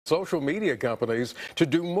social media companies to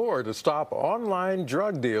do more to stop online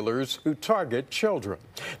drug dealers who target children.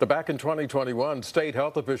 Back in 2021, state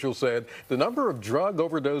health officials said the number of drug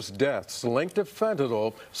overdose deaths linked to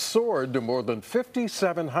fentanyl soared to more than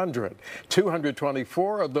 5,700.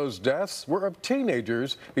 224 of those deaths were of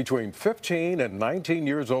teenagers between 15 and 19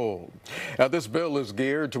 years old. Now, this bill is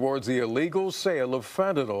geared towards the illegal sale of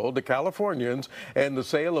fentanyl to Californians and the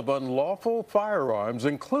sale of unlawful firearms,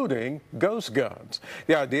 including ghost guns.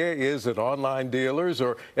 The idea is that online dealers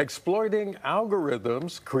are exploiting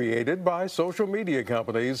algorithms created by social media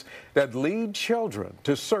companies that lead children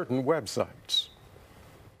to certain websites.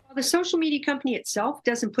 The social media company itself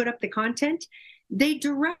doesn't put up the content. They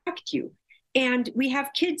direct you. And we have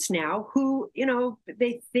kids now who,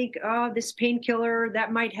 they think, oh, this painkiller,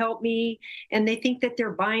 that might help me. And they think that they're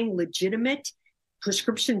buying legitimate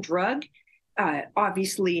prescription drug,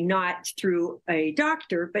 obviously not through a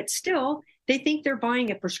doctor, but still they think they're buying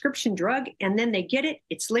a prescription drug, and then they get it,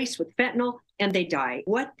 it's laced with fentanyl, and they die.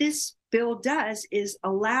 What this bill does is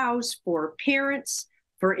allows for parents,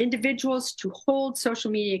 for individuals to hold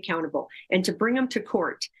social media accountable and to bring them to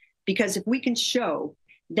court. Because if we can show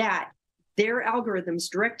that their algorithms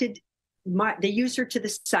directed the user to the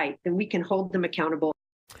site, then we can hold them accountable.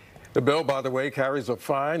 The bill, by the way, carries a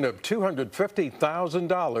fine of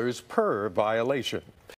 $250,000 per violation.